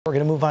We're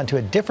going to move on to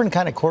a different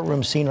kind of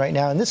courtroom scene right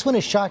now, and this one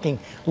is shocking.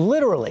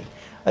 Literally,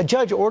 a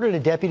judge ordered a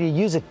deputy to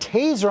use a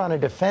taser on a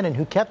defendant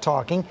who kept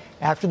talking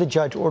after the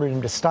judge ordered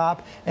him to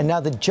stop, and now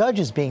the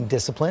judge is being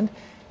disciplined.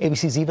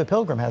 ABC's Eva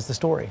Pilgrim has the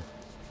story.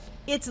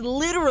 It's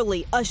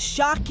literally a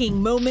shocking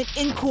moment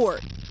in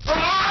court.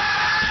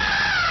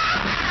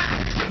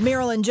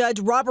 Maryland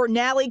Judge Robert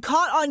Nalley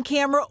caught on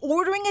camera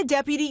ordering a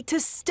deputy to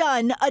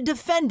stun a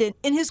defendant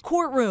in his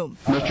courtroom.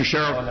 Mr.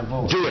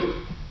 Sheriff, do it.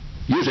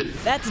 Use it.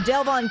 That's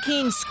Delvon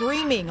King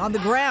screaming on the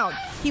ground.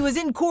 He was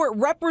in court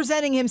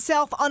representing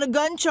himself on a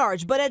gun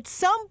charge, but at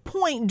some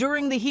point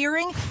during the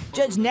hearing,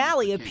 Judge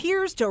Nalley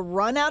appears to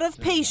run out of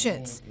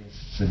patience.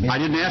 I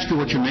didn't ask you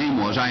what your name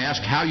was. I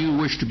asked how you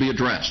wish to be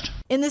addressed.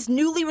 In this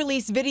newly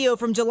released video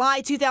from July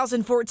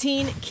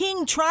 2014,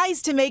 King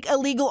tries to make a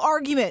legal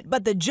argument,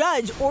 but the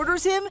judge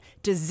orders him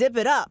to zip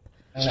it up.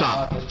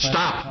 Stop.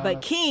 Stop.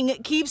 But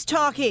King keeps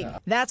talking.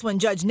 That's when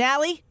Judge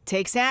Nalley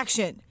takes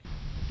action.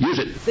 Use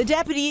it. The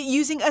deputy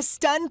using a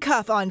stun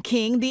cuff on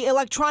King, the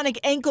electronic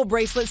ankle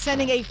bracelet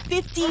sending a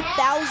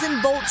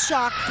 50,000-volt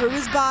shock through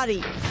his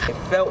body. It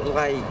felt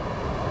like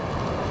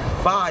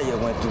fire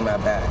went through my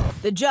back.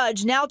 The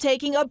judge now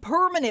taking a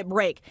permanent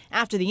break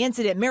after the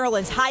incident,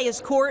 Maryland's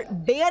highest court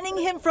banning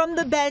him from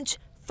the bench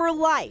for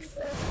life.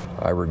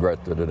 I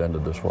regret that it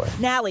ended this way.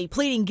 Nalley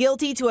pleading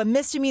guilty to a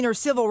misdemeanor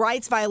civil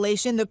rights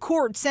violation, the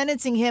court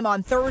sentencing him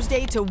on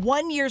Thursday to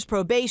 1 year's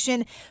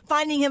probation,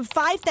 fining him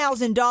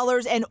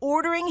 $5,000 and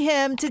ordering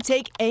him to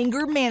take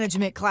anger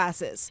management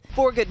classes.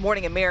 For Good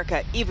Morning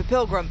America, Eva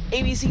Pilgrim,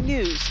 ABC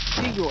News,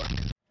 New York.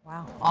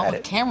 Wow, all the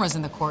cameras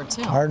in the court,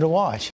 too. Hard to watch.